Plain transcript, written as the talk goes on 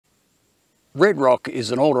Redrock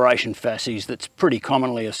is an alteration facies that's pretty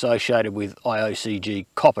commonly associated with IOCG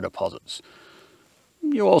copper deposits.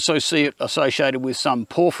 You also see it associated with some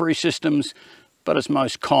porphyry systems, but it's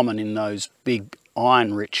most common in those big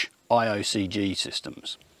iron-rich IOCG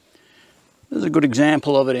systems. There's a good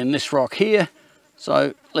example of it in this rock here,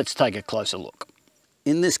 so let's take a closer look.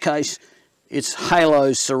 In this case, it's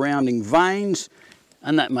halos surrounding veins,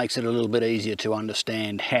 and that makes it a little bit easier to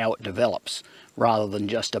understand how it develops, rather than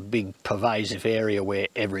just a big pervasive area where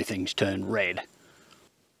everything's turned red.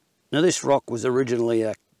 Now this rock was originally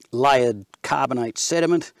a layered carbonate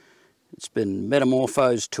sediment. It's been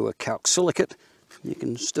metamorphosed to a calcsilicate. You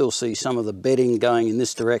can still see some of the bedding going in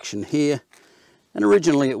this direction here. And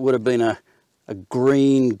originally it would have been a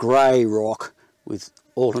green-grey rock with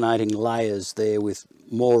alternating layers there with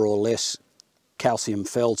more or less calcium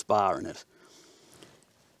feldspar in it.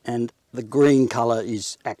 And the green colour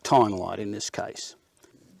is actinolite in this case.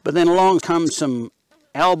 But then along come some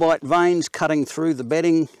albite veins cutting through the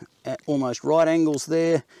bedding at almost right angles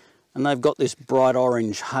there, and they've got this bright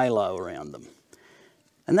orange halo around them.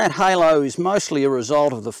 And that halo is mostly a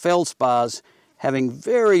result of the feldspars having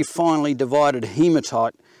very finely divided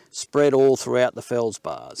hematite spread all throughout the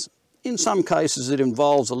feldspars. In some cases it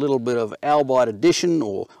involves a little bit of albite addition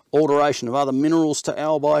or alteration of other minerals to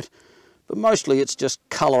albite, but mostly it's just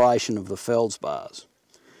coloration of the feldspars.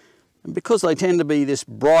 And because they tend to be this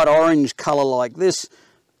bright orange colour like this,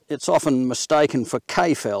 it's often mistaken for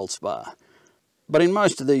K-feldspar. But in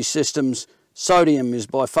most of these systems, sodium is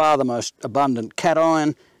by far the most abundant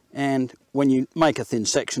cation, and when you make a thin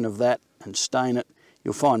section of that and stain it,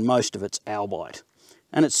 you'll find most of it's albite.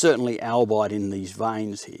 And it's certainly albite in these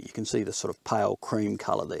veins here. You can see the sort of pale cream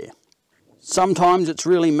colour there. Sometimes it's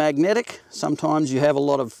really magnetic, sometimes you have a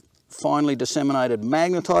lot of finely disseminated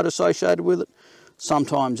magnetite associated with it.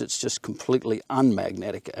 Sometimes it's just completely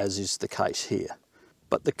unmagnetic, as is the case here.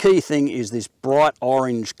 But the key thing is this bright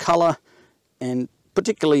orange colour, and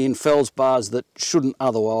particularly in feldspars that shouldn't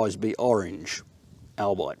otherwise be orange,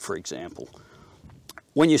 albite for example.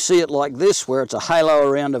 When you see it like this, where it's a halo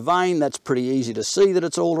around a vein, that's pretty easy to see that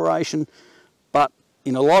it's alteration, but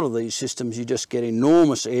in a lot of these systems you just get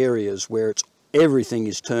enormous areas where everything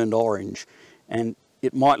is turned orange, and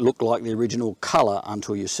it might look like the original colour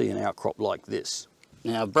until you see an outcrop like this.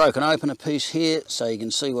 Now I've broken open a piece here so you can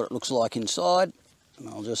see what it looks like inside, and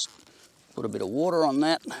I'll just put a bit of water on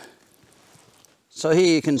that. So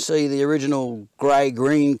here you can see the original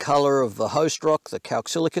grey-green colour of the host rock, the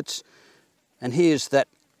calcsilicates, and here's that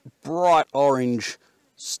bright orange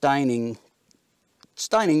staining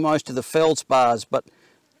most of the feldspars, but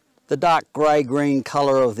the dark grey-green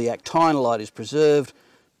colour of the actinolite is preserved,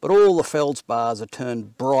 but all the feldspars are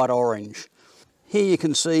turned bright orange. Here you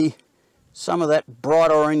can see some of that bright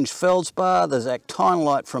orange feldspar. There's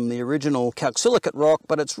actinolite from the original calcsilicate rock,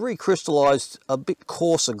 but it's recrystallised a bit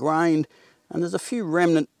coarser grained, and there's a few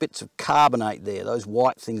remnant bits of carbonate there. Those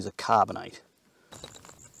white things are carbonate.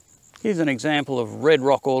 Here's an example of red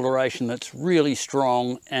rock alteration that's really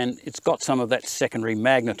strong, and it's got some of that secondary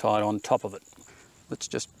magnetite on top of it. Let's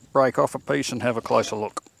just break off a piece and have a closer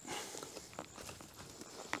look.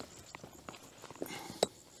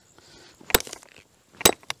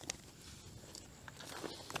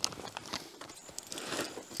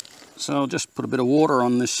 So I'll just put a bit of water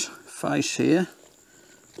on this face here.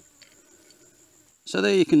 So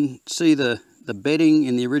there you can see the bedding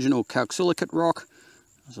in the original calcsilicate rock.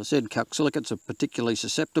 As I said, calcsilicates are particularly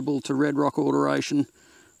susceptible to red rock alteration.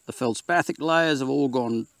 The feldspathic layers have all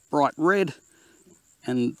gone bright red,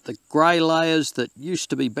 and the grey layers that used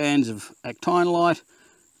to be bands of actinolite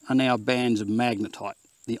are now bands of magnetite.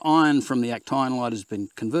 The iron from the actinolite has been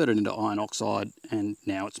converted into iron oxide, and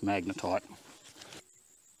now it's magnetite.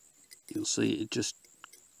 You'll see it just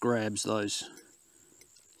grabs those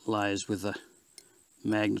layers with the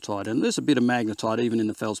magnetite, and there's a bit of magnetite even in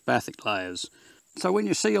the feldspathic layers. So when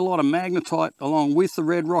you see a lot of magnetite along with the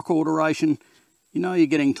red rock alteration, you know you're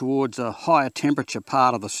getting towards a higher temperature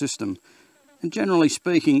part of the system, and generally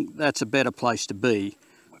speaking that's a better place to be,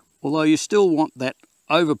 although you still want that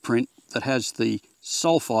overprint that has the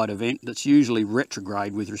sulfide event that's usually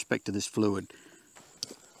retrograde with respect to this fluid.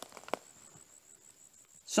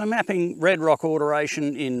 So mapping red rock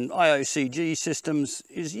alteration in IOCG systems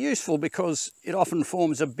is useful because it often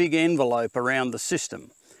forms a big envelope around the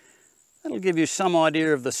system. That'll give you some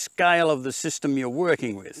idea of the scale of the system you're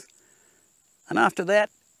working with. And after that,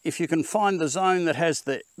 if you can find the zone that has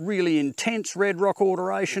the really intense red rock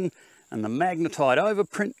alteration and the magnetite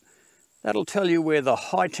overprint, that'll tell you where the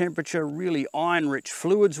high temperature, really iron-rich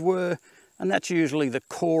fluids were, and that's usually the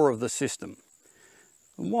core of the system.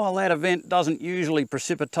 And while that event doesn't usually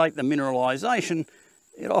precipitate the mineralisation,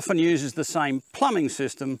 it often uses the same plumbing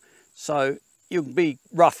system, so you'll be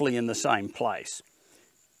roughly in the same place.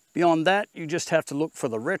 Beyond that, you just have to look for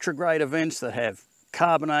the retrograde events that have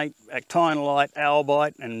carbonate, actinolite,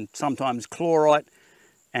 albite, and sometimes chlorite,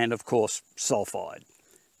 and of course sulfide.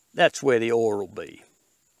 That's where the ore will be.